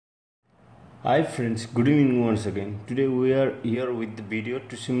Hi friends, good evening once again. Today we are here with the video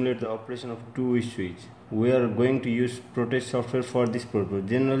to simulate the operation of two-way switch. We are going to use proteus software for this purpose.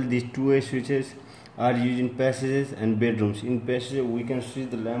 Generally, these two-way switches are used in passages and bedrooms. In passages, we can switch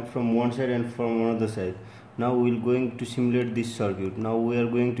the lamp from one side and from another side. Now we are going to simulate this circuit. Now we are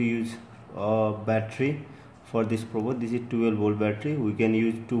going to use a battery for this purpose. This is 12 volt battery. We can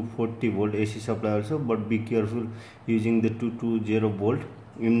use 240 volt AC supply also, but be careful using the 220 volt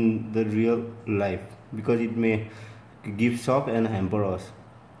in the real life because it may give shock and hamper us.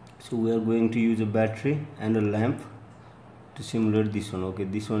 So we are going to use a battery and a lamp to simulate this one. Okay,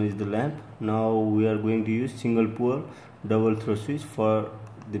 this one is the lamp. Now we are going to use single pole double throw switch for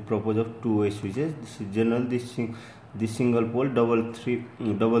the purpose of two-way switches. This is general. This single pole double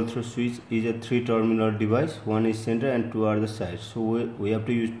throw switch is a 3-terminal device. One is center and two are the sides. So we have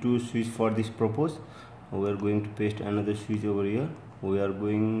to use two switches for this purpose. We are going to paste another switch over here. We are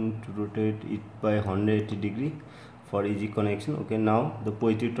going to rotate it by 180 degree for easy connection. Okay, now the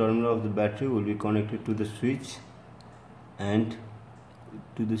positive terminal of the battery will be connected to the switch and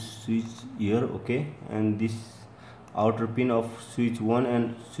to the switch here. Okay, and this outer pin of switch 1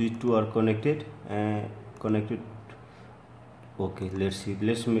 and switch 2 are connected. Okay, let's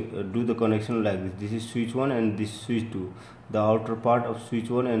do the connection like this. This is switch 1 and this switch 2. The outer part of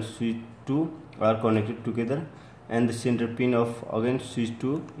switch 1 and switch 2 are connected together, and the center pin of again switch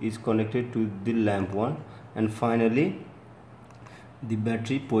 2 is connected to the lamp 1, and finally the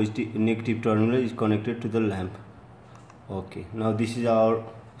battery positive negative terminal is connected to the lamp. Okay, now this is our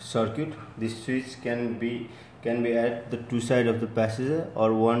circuit. This switch can be at the two sides of the passage,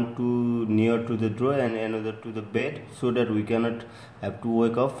 or one to near to the drawer and another to the bed, so that we cannot have to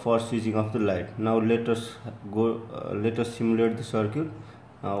wake up for switching off the light. Now let us simulate the circuit.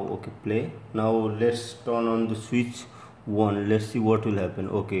 Now okay, play. Now let's turn on the switch 1. Let's see what will happen.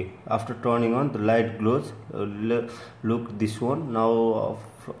 Okay, after turning on, the light glows. Look, this one.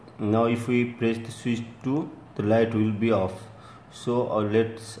 Now if we press the switch 2, the light will be off. So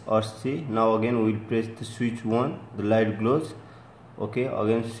let's see. Now again we will press the switch 1, the light glows. Okay,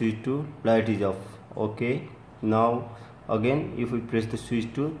 again switch 2, light is off. Okay, now again if we press the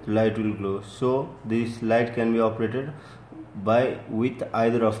switch 2, the light will glow. So this light can be operated with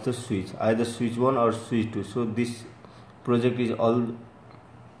either of the switch, either switch 1 or switch 2. So this project is all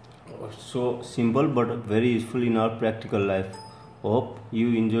so simple but very useful in our practical life. Hope you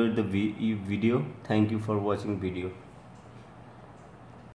enjoyed the video. Thank you for watching video.